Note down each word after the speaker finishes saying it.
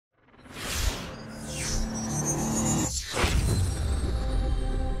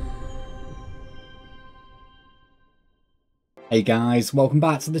Hey guys, welcome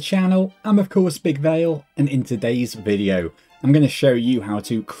back to the channel. I'm of course Big Vale, and in today's video I'm going to show you how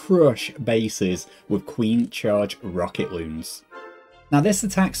to crush bases with Queen Charge Rocket Loons. Now this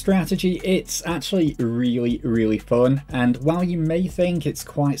attack strategy, it's actually really fun, and while you may think it's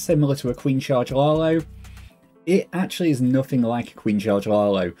quite similar to a Queen Charge Lalo, it actually is nothing like a Queen Charge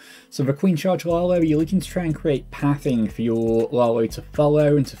Lalo. So for Queen Charge Lalo, you're looking to try and create pathing for your Lalo to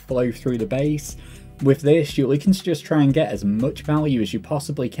follow and to flow through the base. With this, you're looking to just try and get as much value as you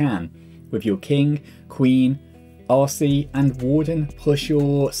possibly can with your King, Queen, RC and Warden, plus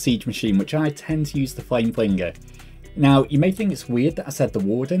your Siege Machine, which I tend to use the Flame Flinger. Now, you may think it's weird that I said the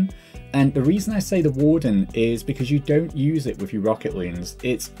Warden, and the reason I say the Warden is because you don't use it with your Rocket Loons.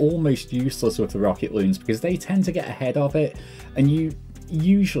 It's almost useless with the Rocket Loons because they tend to get ahead of it, and you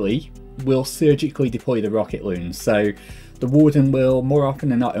usually will surgically deploy the Rocket Loons. So the Warden will more often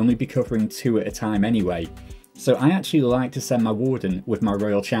than not only be covering 2 at a time anyway. So I actually like to send my Warden with my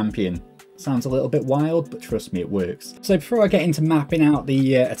Royal Champion. Sounds a little bit wild, but trust me, it works. So before I get into mapping out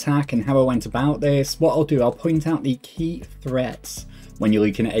the attack and how I went about this, what I'll do, I'll point out the key threats when you're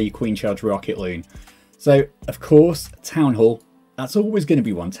looking at a Queen Charge Rocket Loon. So of course, Town Hall. That's always going to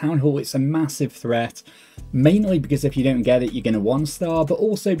be one. Town Hall, it's a massive threat, mainly because if you don't get it, you're going to 1-star, but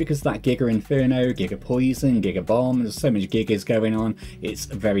also because that Giga Inferno, Giga Poison, Giga Bomb, there's so much Gigas going on, it's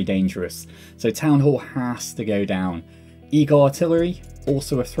very dangerous. So Town Hall has to go down. Eagle Artillery,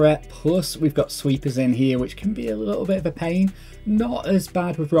 also a threat, plus we've got Sweepers in here, which can be a little bit of a pain. Not as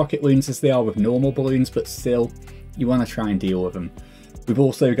bad with Rocket Loons as they are with normal balloons, but still, you want to try and deal with them. We've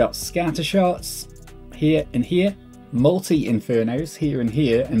also got Scatter Shots here and here. Multi-Infernos here and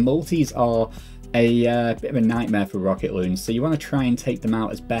here, and multis are a bit of a nightmare for Rocket Loons, so you want to try and take them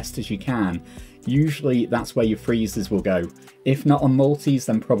out as best as you can. Usually that's where your freezes will go. If not on multis,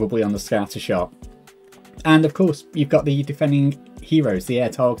 then probably on the Scatter Shot. And of course, you've got the defending heroes, the air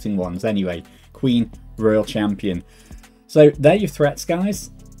targeting ones anyway. Queen, Royal Champion. So they're your threats,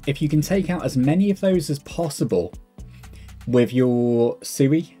 guys. If you can take out as many of those as possible with your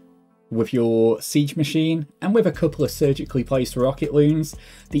Sui, with your Siege Machine, and with a couple of surgically placed Rocket Loons,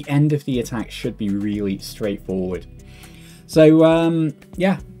 the end of the attack should be really straightforward. So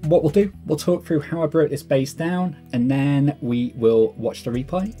yeah, what we'll do, we'll talk through how I broke this base down, and then we will watch the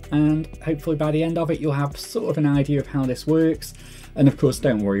replay, and hopefully by the end of it you'll have sort of an idea of how this works. And of course,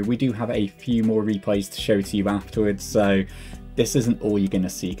 don't worry, we do have a few more replays to show to you afterwards, so this isn't all you're going to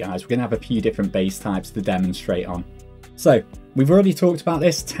see, guys. We're going to have a few different base types to demonstrate on. So, we've already talked about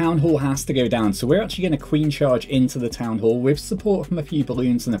this, Town Hall has to go down, so we're actually going to Queen Charge into the Town Hall with support from a few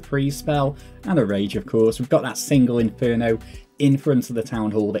balloons and a freeze spell, and a rage of course. We've got that single Inferno in front of the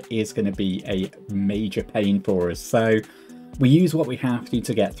Town Hall that is going to be a major pain for us, so we use what we have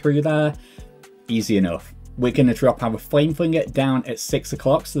to get through there. Easy enough. We're going to drop our Flame Flinger down at 6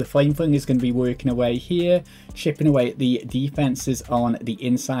 o'clock, so the Flame Flinger is going to be working away here, chipping away at the defences on the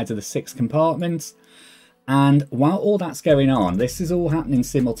inside of the 6 compartments. And while all that's going on, this is all happening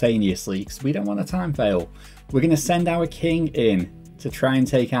simultaneously because we don't want a time fail. We're going to send our King in to try and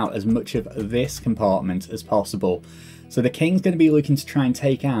take out as much of this compartment as possible. So the King's going to be looking to try and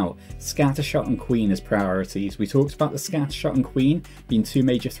take out Scattershot and Queen as priorities. We talked about the Scattershot and Queen being 2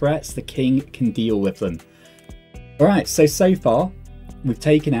 major threats. The King can deal with them. Alright, so far we've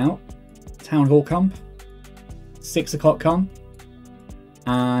taken out Town Hall comp, 6 o'clock comp,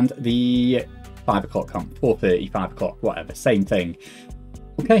 and the 5 o'clock comp, 4:30, 5 o'clock, whatever, same thing.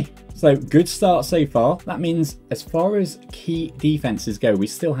 Okay, so good start so far. That means as far as key defenses go, we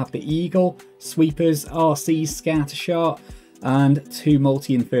still have the Eagle, Sweepers, RC, Scattershot, and 2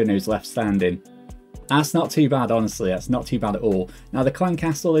 multi-Infernos left standing. That's not too bad, honestly, that's not too bad at all. Now the Clan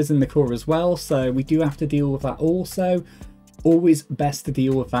Castle is in the core as well, so we do have to deal with that also. Always best to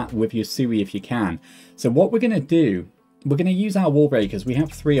deal with that with your Sui if you can. So what we're going to do, we're going to use our wall breakers. We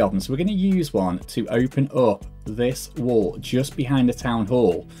have 3 of them, so we're going to use one to open up this wall just behind the Town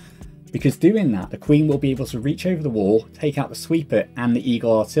Hall. Because doing that, the Queen will be able to reach over the wall, take out the Sweeper and the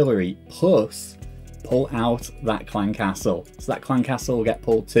Eagle Artillery, plus pull out that Clan Castle. So that Clan Castle will get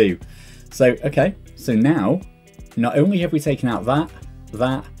pulled too. So, okay, so now, not only have we taken out that,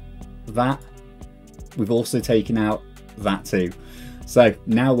 we've also taken out that too. So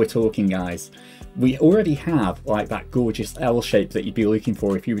now we're talking, guys. We already have like that gorgeous L shape that you'd be looking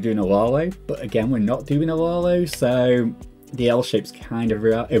for if you were doing a Lalo, but again, we're not doing a Lalo, so the L shape's kind of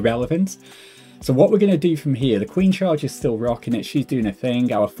irrelevant. So what we're going to do from here, the Queen Charge is still rocking it, she's doing her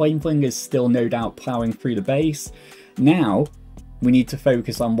thing, our Flame Flinger is still no doubt ploughing through the base. Now, we need to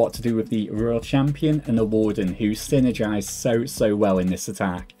focus on what to do with the Royal Champion and the Warden, who synergize so well in this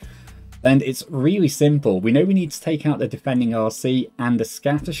attack. And it's really simple. We know we need to take out the defending RC and the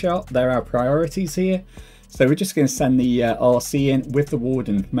scatter shot. They're our priorities here. So we're just going to send the RC in with the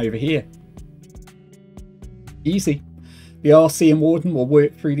Warden from over here. Easy. The RC and Warden will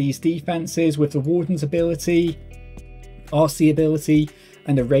work through these defenses with the Warden's ability, RC ability,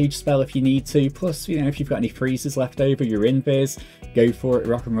 and a rage spell if you need to. Plus, you know, if you've got any freezes left over, your invis, go for it,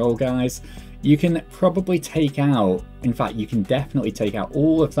 rock and roll, guys. You can probably take out, in fact, you can definitely take out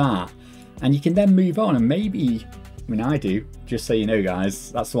all of that. And you can then move on and maybe, I mean, I do, just so you know,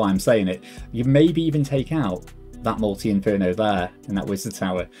 guys, that's why I'm saying it. You maybe even take out that multi-inferno there in that wizard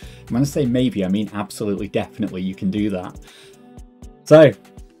tower. And when I say maybe, I mean absolutely, definitely you can do that. So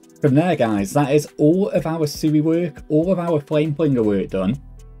from there, guys, that is all of our Sui work, all of our Flame Flinger work done.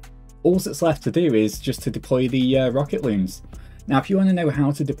 All that's left to do is just to deploy the Rocket Loons. Now, if you want to know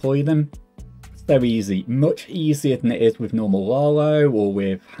how to deploy them, it's very easy, much easier than it is with normal Lalo or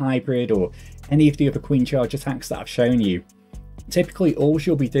with Hybrid or any of the other Queen Charge attacks that I've shown you. Typically, all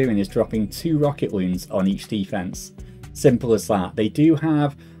you'll be doing is dropping 2 Rocket Loons on each defense. Simple as that. They do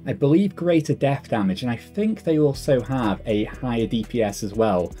have, I believe, greater death damage, and I think they also have a higher DPS as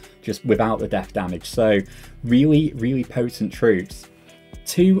well, just without the death damage. So really, really potent troops.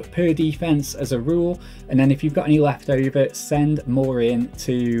 2 per defense as a rule, and then if you've got any left over, send more in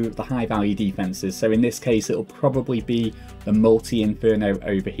to the high value defenses. So in this case, it'll probably be the multi-inferno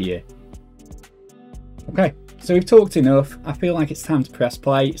over here. Okay, so we've talked enough. I feel like it's time to press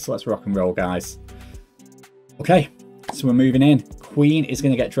play, so let's rock and roll, guys. Okay, so we're moving in. Queen is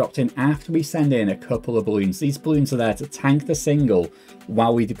going to get dropped in after we send in a couple of balloons. These balloons are there to tank the single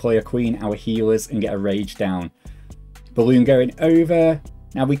while we deploy a Queen, our healers, and get a rage down. Balloon going over.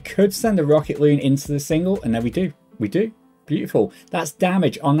 Now we could send a Rocket Loon into the single, and there we do. We do. Beautiful. That's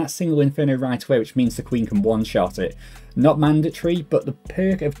damage on that single Inferno right away, which means the Queen can one-shot it. Not mandatory, but the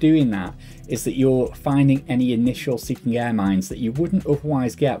perk of doing that is that you're finding any initial seeking air mines that you wouldn't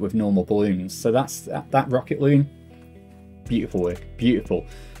otherwise get with normal balloons. So that's that Rocket Loon. Beautiful work. Beautiful.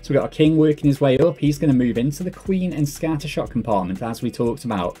 So we've got our King working his way up. He's going to move into the Queen and Scattershot compartment, as we talked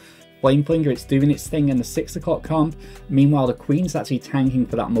about. Flame Flinger, it's doing its thing in the 6 o'clock comp. Meanwhile, the Queen's actually tanking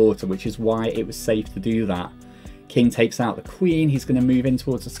for that mortar, which is why it was safe to do that. King takes out the Queen. He's going to move in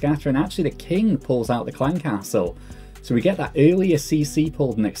towards the Scatter, and actually the King pulls out the Clan Castle. So we get that earlier CC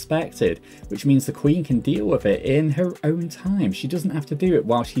pull than expected, which means the Queen can deal with it in her own time. She doesn't have to do it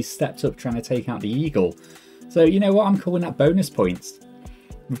while she's stepped up trying to take out the Eagle. So you know what, I'm calling that bonus points.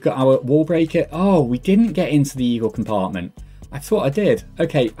 We've got our Wall Breaker. Oh, we didn't get into the Eagle compartment. I thought I did.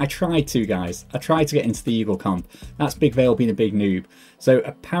 Okay, I tried to, guys. I tried to get into the Eagle comp. That's Big Vale being a big noob. So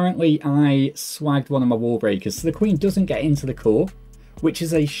apparently I swagged one of my Wall Breakers. So the Queen doesn't get into the core, which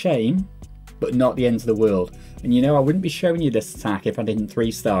is a shame, but not the end of the world. And you know, I wouldn't be showing you this attack if I didn't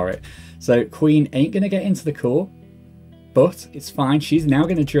 3-star it. So Queen ain't going to get into the core, but it's fine. She's now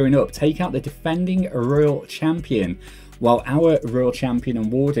going to drone up, take out the defending Royal Champion, while our Royal Champion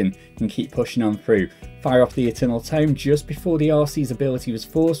and Warden can keep pushing on through. Fire off the Eternal Tome just before the RC's ability was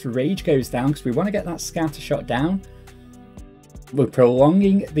forced. Rage goes down because we want to get that scatter shot down. We're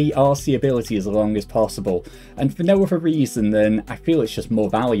prolonging the RC ability as long as possible, and for no other reason than I feel it's just more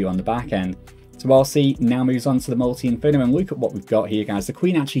value on the back end. So RC now moves on to the multi-inferno, and look at what we've got here, guys. The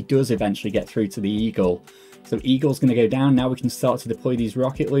Queen actually does eventually get through to the Eagle. So Eagle's going to go down. Now we can start to deploy these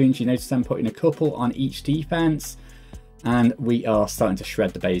Rocket Loons. You notice I'm putting a couple on each defense. And we are starting to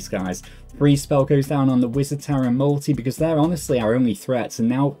shred the base, guys. Freeze spell goes down on the Wizard Tower and Multi because they're honestly our only threats. And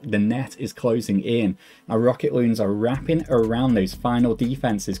now the net is closing in. Our Rocket Loons are wrapping around those final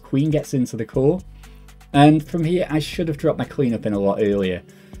defenses. Queen gets into the core. And from here, I should have dropped my cleanup in a lot earlier.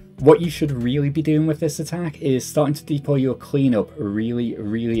 What you should really be doing with this attack is starting to deploy your cleanup really,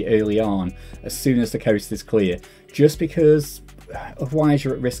 really early on, as soon as the coast is clear. Just because otherwise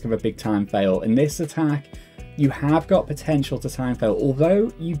you're at risk of a big time fail. In this attack, you have got potential to time fail,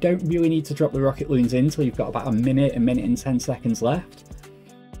 although you don't really need to drop the Rocket Loons in until you've got about a minute and 10 seconds left.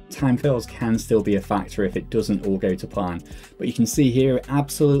 Time fails can still be a factor if it doesn't all go to plan. But you can see here it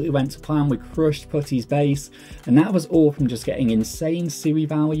absolutely went to plan. We crushed Putty's base, and that was all from just getting insane Sui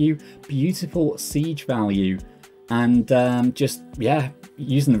value, beautiful siege value, and just, yeah,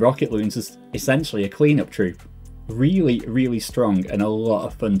 using the Rocket Loons as essentially a cleanup troop. Really, really strong and a lot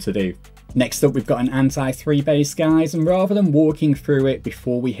of fun to do. Next up, we've got an anti-3 base, guys, and rather than walking through it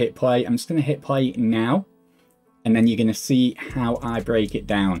before we hit play, I'm just going to hit play now, and then you're going to see how I break it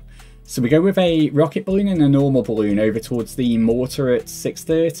down. So we go with a rocket balloon and a normal balloon over towards the mortar at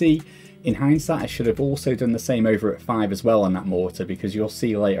 630. In hindsight, I should have also done the same over at 5 as well on that mortar, because you'll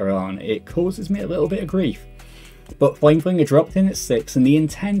see later on, it causes me a little bit of grief. But Flame Flinger dropped in at 6, and the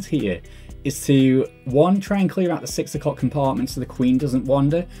intent here is to, one, try and clear out the 6 o'clock compartment so the Queen doesn't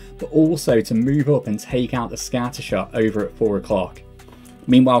wander, but also to move up and take out the scatter shot over at 4 o'clock.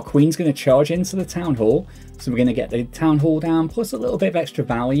 Meanwhile, Queen's going to charge into the Town Hall, so we're going to get the Town Hall down, plus a little bit of extra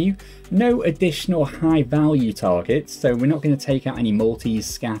value. No additional high value targets, so we're not going to take out any multis,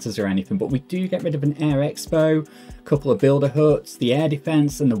 scatters or anything, but we do get rid of an Air Expo, a couple of Builder Huts, the Air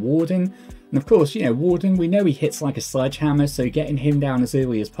Defense and the Warden. And of course, you know, Warden, we know he hits like a sledgehammer, so getting him down as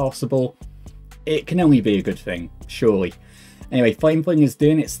early as possible, it can only be a good thing, surely. Anyway, Flame Flinger's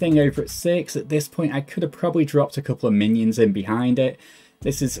doing its thing over at 6. At this point, I could have probably dropped a couple of minions in behind it.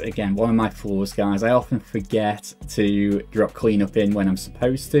 This is, again, one of my flaws, guys. I often forget to drop cleanup in when I'm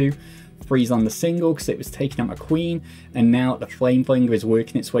supposed to. Freeze on the single because it was taking out my Queen, and now the Flame Flinger is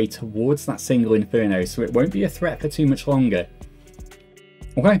working its way towards that single Inferno, so it won't be a threat for too much longer.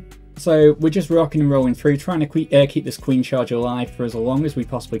 Okay. So we're just rocking and rolling through, trying to keep this Queen Charge alive for as long as we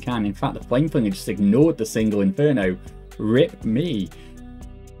possibly can. In fact, the Flame Flinger just ignored the single Inferno. Rip me.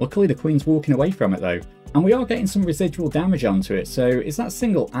 Luckily, the Queen's walking away from it though. And we are getting some residual damage onto it. So is that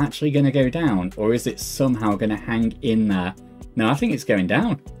single actually going to go down? Or is it somehow going to hang in there? No, I think it's going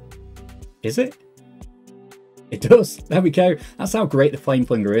down. Is it? It does. There we go. That's how great the Flame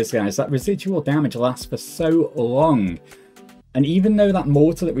Flinger is, guys. That residual damage lasts for so long. And even though that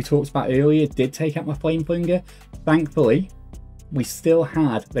mortar that we talked about earlier did take out my Flame Flinger, thankfully, we still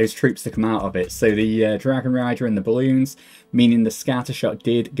had those troops to come out of it. So the Dragon Rider and the Balloons, meaning the scatter shot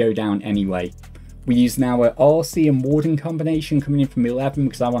did go down anyway. We use now an RC and Warden combination coming in from 11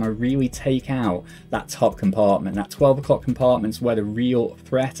 because I want to really take out that top compartment. That 12 o'clock compartment's where the real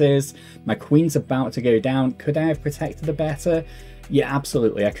threat is. My Queen's about to go down. Could I have protected her better? Yeah,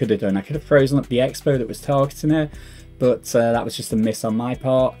 absolutely, I could have done. I could have frozen up the Expo that was targeting her. But that was just a miss on my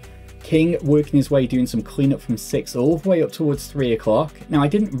part. King working his way, doing some cleanup from 6 all the way up towards 3 o'clock. Now, I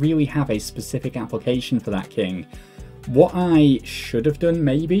didn't really have a specific application for that King. What I should have done,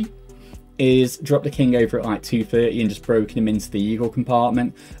 maybe, is drop the King over at like 2:30 and just broken him into the Eagle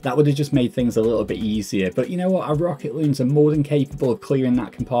compartment. That would have just made things a little bit easier. But you know what? Our Rocket Loons are more than capable of clearing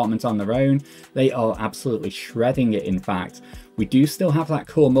that compartment on their own. They are absolutely shredding it, in fact. We do still have that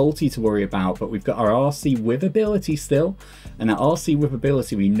core multi to worry about, but we've got our RC with ability still. And that RC with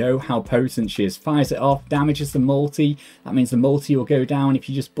ability, we know how potent she is. Fires it off, damages the multi. That means the multi will go down if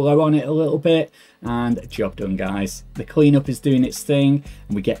you just blow on it a little bit. And job done, guys. The cleanup is doing its thing.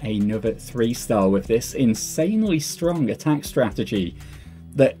 And we get another 3-star with this insanely strong attack strategy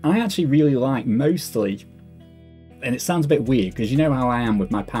that I actually really like mostly. And it sounds a bit weird because you know how I am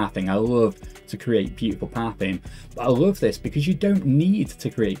with my pathing. I love to create beautiful pathing. But I love this because you don't need to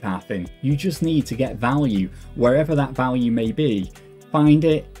create pathing. You just need to get value wherever that value may be. Find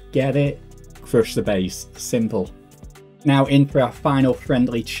it, get it, crush the base. Simple. Now in for our final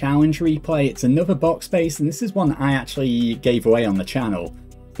friendly challenge replay. It's another box base, and this is one that I actually gave away on the channel.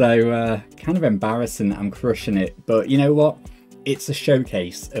 So kind of embarrassing that I'm crushing it. But you know what? It's a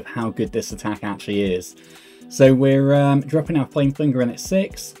showcase of how good this attack actually is. So we're dropping our Flame Flinger in at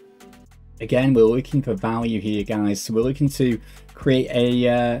 6. Again, we're looking for value here, guys. So we're looking to create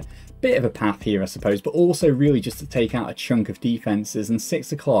a bit of a path here, I suppose, but also really just to take out a chunk of defenses. And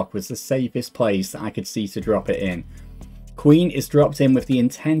 6 o'clock was the safest place that I could see to drop it in. Queen is dropped in with the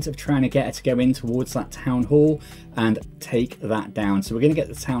intent of trying to get her to go in towards that Town Hall and take that down. So we're going to get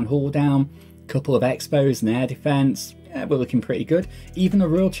the Town Hall down, a couple of Expos and Air Defense. Yeah, we're looking pretty good. Even the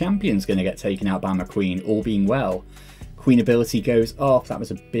Royal Champion's going to get taken out by my Queen, all being well. Queen ability goes off. That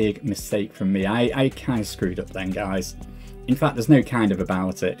was a big mistake from me. I kind of screwed up then, guys. In fact, there's no kind of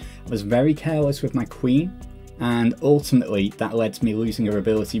about it. I was very careless with my Queen, and ultimately that led to me losing her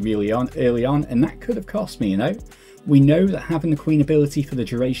ability really early on, and that could have cost me, you know. We know that having the Queen ability for the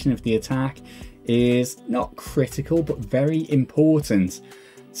duration of the attack is not critical, but very important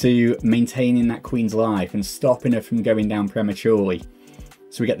to maintaining that Queen's life and stopping her from going down prematurely.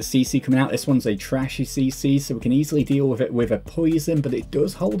 So we get the CC coming out. This one's a trashy CC, so we can easily deal with it with a poison, but it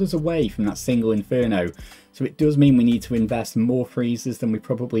does hold us away from that single Inferno. So it does mean we need to invest more freezes than we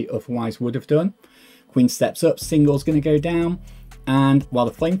probably otherwise would have done. Queen steps up, single's going to go down, and while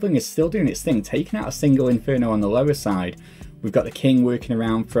the Flame Flinger is still doing its thing, taking out a single Inferno on the lower side, we've got the King working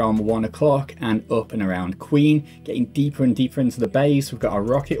around from 1 o'clock and up and around. Queen getting deeper and deeper into the base. We've got our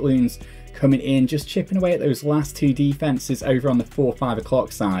Rocket Loons coming in, just chipping away at those last 2 defenses over on the 4-5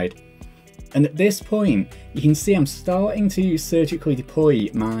 o'clock side. And at this point, you can see I'm starting to surgically deploy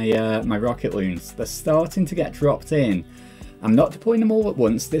my my Rocket Loons. They're starting to get dropped in. I'm not deploying them all at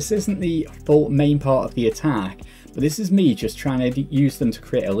once. This isn't the full main part of the attack, But this is me just trying to use them to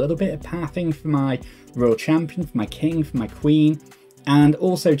create a little bit of pathing for my Royal Champion, for my King, for my Queen, and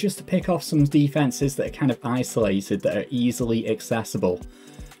also just to pick off some defenses that are kind of isolated, that are easily accessible.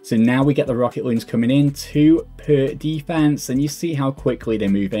 So now we get the Rocket Loons coming in, 2 per defense, and you see how quickly they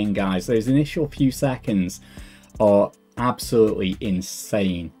move in, guys. Those initial few seconds are absolutely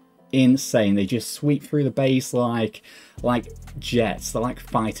insane. Insane. They just sweep through the base like jets. They're like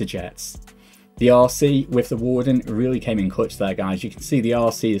fighter jets. The RC with the Warden really came in clutch there, guys. You can see the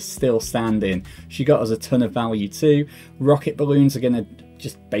RC is still standing. She got us a ton of value too. Rocket balloons are going to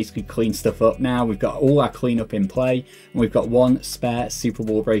just basically clean stuff up now. We've got all our cleanup in play, and we've got 1 spare Super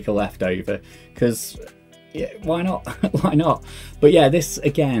Wall Breaker left over, because yeah, why not? Why not? But yeah, this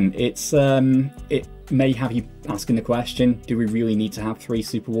again, it may have you asking the question, do we really need to have 3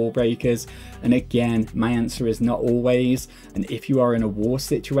 Super Wall Breakers? And again, my answer is not always. And if you are in a war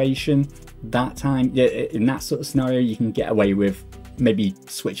situation, that time, in that sort of scenario, you can get away with maybe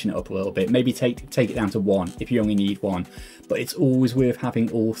switching it up a little bit, maybe take it down to 1 if you only need 1. But it's always worth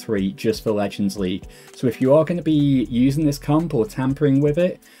having all 3 just for Legends League. So if you are going to be using this comp or tampering with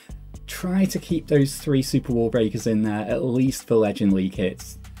it, try to keep those 3 Super Wall Breakers in there, at least for Legend League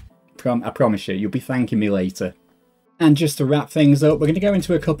hits. I promise you, you'll be thanking me later. And just to wrap things up, we're going to go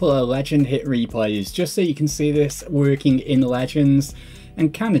into a couple of Legend hit replays, just so you can see this working in Legends,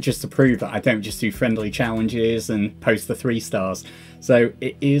 and kind of just to prove that I don't just do friendly challenges and post the 3 stars. So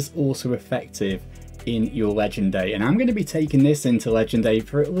it is also effective in your Legend Day, and I'm going to be taking this into Legend Day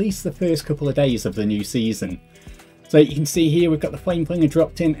for at least the first couple of days of the new season. So you can see here we've got the Flame Flinger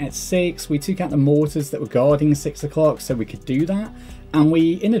dropped in at 6. We took out the mortars that were guarding 6 o'clock so we could do that, and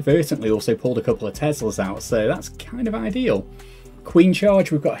we inadvertently also pulled a couple of Teslas out, so that's kind of ideal. Queen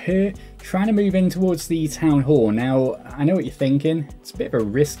Charge, we've got her trying to move in towards the Town Hall. Now, I know what you're thinking, it's a bit of a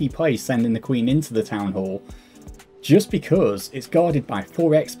risky play sending the Queen into the Town Hall, just because it's guarded by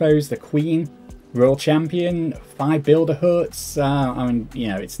 4 Expos, the Queen, Royal Champion, 5 Builder Huts. I mean, you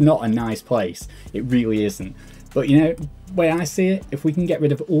know, it's not a nice place. It really isn't. But, you know, the way I see it, if we can get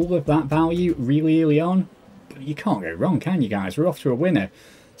rid of all of that value really early on, you can't go wrong, can you guys? We're off to a winner.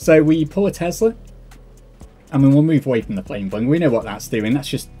 So we pull a Tesla. I mean, we'll move away from the Flame Flinger. We know what that's doing. That's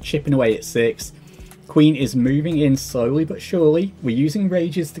just chipping away at 6. Queen is moving in slowly but surely. We're using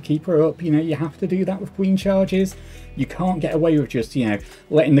rages to keep her up. You know, you have to do that with Queen Charges. You can't get away with just, you know,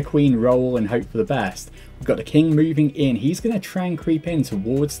 letting the Queen roll and hope for the best. We've got the King moving in. He's going to try and creep in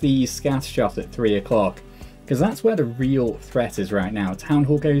towards the scatter shot at 3 o'clock. Because that's where the real threat is right now. Town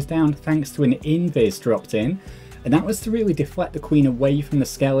Hall goes down thanks to an invis dropped in. And that was to really deflect the Queen away from the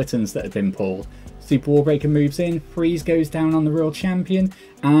skeletons that had been pulled. Super Wall Breaker moves in, freeze goes down on the Royal Champion,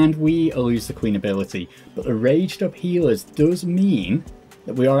 and we lose the Queen ability. But the raged up healers does mean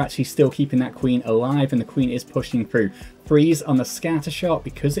that we are actually still keeping that Queen alive, and the Queen is pushing through. Freeze on the scatter shot,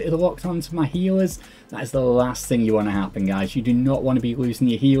 because it had locked onto my healers. That is the last thing you want to happen, guys. You do not want to be losing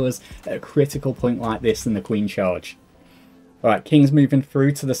your healers at a critical point like this in the Queen Charge. Alright, King's moving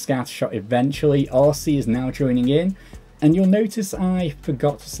through to the scatter shot eventually. RC is now joining in. And you'll notice I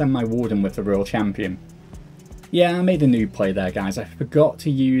forgot to send my Warden with the Royal Champion. Yeah, I made a noob play there, guys. I forgot to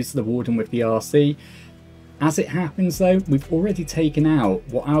use the Warden with the RC. As it happens, though, we've already taken out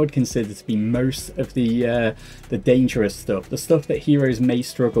what I would consider to be most of the dangerous stuff, the stuff that heroes may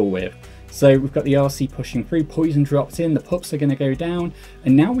struggle with. So we've got the RC pushing through, poison dropped in, the pups are going to go down,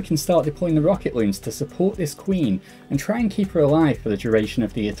 and now we can start deploying the Rocket Loons to support this Queen and try and keep her alive for the duration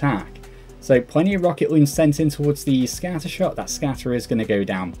of the attack. So plenty of Rocket Loons sent in towards the scatter shot. That scatter is going to go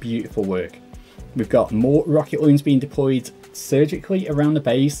down. Beautiful work. We've got more Rocket Loons being deployed surgically around the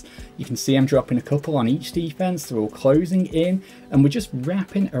base. You can see I'm dropping a couple on each defense. They're all closing in, and we're just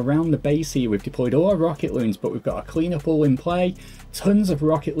wrapping around the base here. We've deployed all our Rocket Loons, but we've got our cleanup all in play. Tons of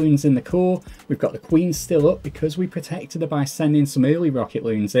Rocket Loons in the core. We've got the Queen still up because we protected her by sending some early Rocket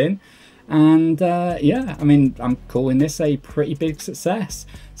Loons in. And yeah, I mean, I'm calling this a pretty big success.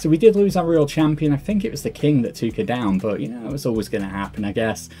 So we did lose our Royal Champion. I think it was the King that took her down, but you know, it was always going to happen, I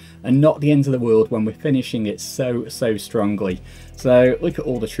guess. And not the end of the world when we're finishing it so strongly. So look at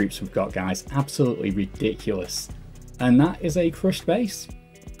all the troops we've got, guys. Absolutely ridiculous. And that is a crushed base.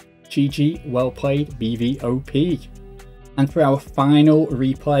 GG, well played, BVOP. And for our final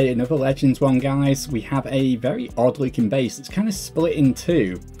replay, another Legends one, guys, we have a very odd looking base. It's kind of split in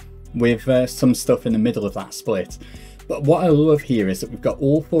two, with some stuff in the middle of that split. But what I love here is that we've got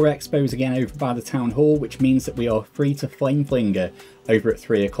all 4 Expos again over by the Town Hall, which means that we are free to Flame Flinger over at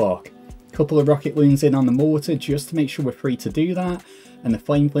 3 o'clock. A couple of Rocket Loons in on the mortar just to make sure we're free to do that, and the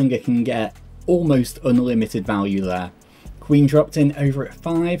Flame Flinger can get almost unlimited value there. Queen dropped in over at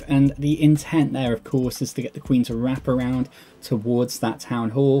 5, and the intent there, of course, is to get the queen to wrap around towards that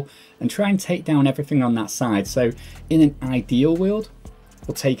town hall and try and take down everything on that side. So in an ideal world,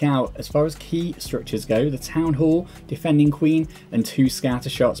 we'll take out, as far as key structures go, the town hall, defending queen, and 2 scatter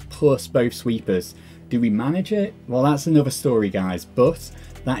shots plus both sweepers. Do we manage it? Well, that's another story, guys, but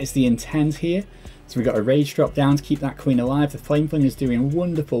that is the intent here. So we've got a rage drop down to keep that queen alive. The Flame Flinger is doing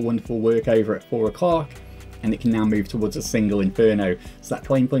wonderful, wonderful work over at 4 o'clock, and it can now move towards a single Inferno. So that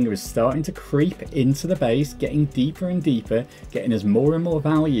Flame Flinger is starting to creep into the base, getting deeper and deeper, getting us more and more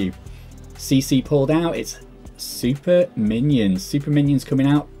value. CC pulled out, it's super minions. Super minions coming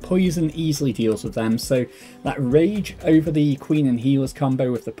out. Poison easily deals with them, so that rage over the queen and healers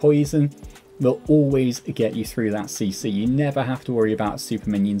combo with the poison will always get you through that CC. You never have to worry about super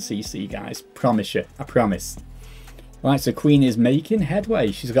minion CC, guys. Promise you, I promise. Right, so queen is making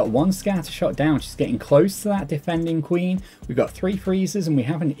headway. She's got 1 scatter shot down. She's getting close to that defending queen. We've got 3 freezes and we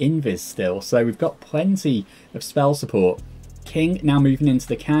have an invis still, so we've got plenty of spell support. King now moving into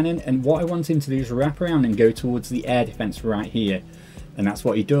the cannon, and what I want him to do is wrap around and go towards the air defense right here. And that's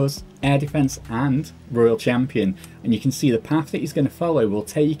what he does. Air defense and Royal Champion. And you can see the path that he's going to follow will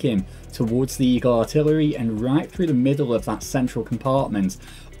take him towards the Eagle Artillery and right through the middle of that central compartment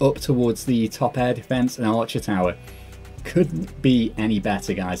up towards the top air defense and Archer Tower. Couldn't be any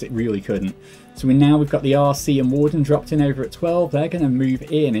better, guys. It really couldn't. So we've got the RC and Warden dropped in over at 12. They're going to move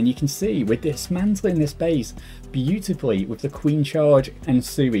in, and you can see we're dismantling this base beautifully with the Queen Charge and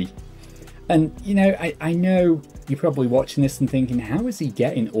Sui. And, you know, I know you're probably watching this and thinking, how is he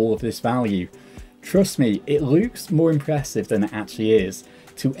getting all of this value? Trust me, it looks more impressive than it actually is.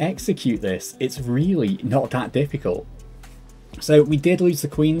 To execute this, it's really not that difficult. So we did lose the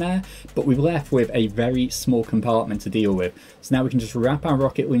queen there, but we've left with a very small compartment to deal with. So now we can just wrap our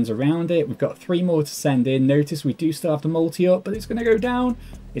rocket loons around it. We've got 3 more to send in. Notice we do still have the multi up, but it's going to go down.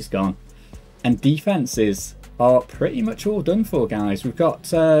 It's gone. And defenses are pretty much all done for, guys. We've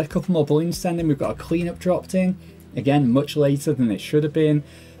got a couple more balloons sending. We've got a cleanup dropped in. Again, much later than it should have been.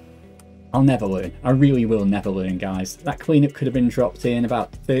 I'll never learn. I really will never learn, guys. That cleanup could have been dropped in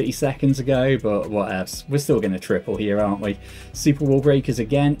about 30 seconds ago, but whatevs. We're still going to triple here, aren't we? Super Wall Breakers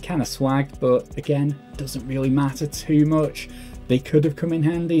again, kind of swagged, but again, doesn't really matter too much. They could have come in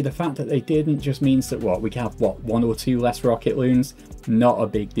handy. The fact that they didn't just means that we have 1 or 2 less rocket loons? Not a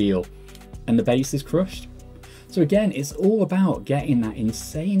big deal. And the base is crushed. So again, it's all about getting that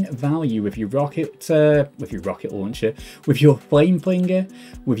insane value with your rocket launcher, with your Flame Flinger,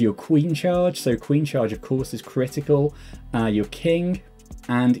 with your Queen Charge. So Queen Charge, of course, is critical. Your King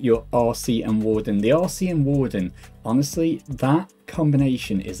and your RC and Warden. The RC and Warden, honestly, that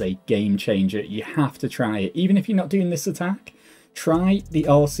combination is a game changer. You have to try it. Even if you're not doing this attack, try the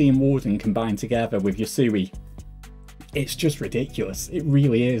RC and Warden combined together with your Sui. It's just ridiculous. It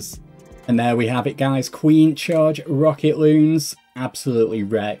really is. And there we have it, guys. Queen Charge Rocket Loons absolutely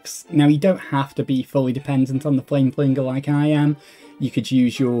wrecks. Now, you don't have to be fully dependent on the Flame Flinger like I am. You could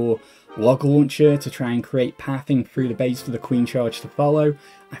use your log launcher to try and create pathing through the base for the Queen Charge to follow.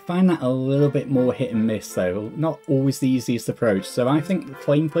 I find that a little bit more hit and miss, though. Not always the easiest approach. So I think the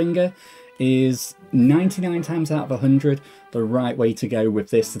Flame Flinger is 99 times out of 100 the right way to go with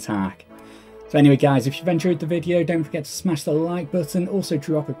this attack. So anyway, guys, if you've enjoyed the video, don't forget to smash the like button. Also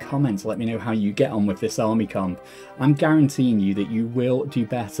drop a comment to let me know how you get on with this army comp. I'm guaranteeing you that you will do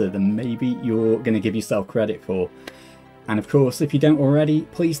better than maybe you're going to give yourself credit for. And of course, if you don't already,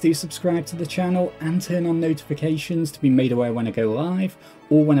 please do subscribe to the channel and turn on notifications to be made aware when I go live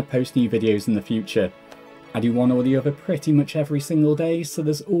or when I post new videos in the future. I do one or the other pretty much every single day, so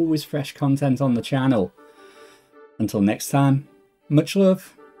there's always fresh content on the channel. Until next time, much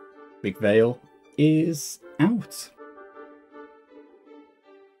love. Big Vale is out.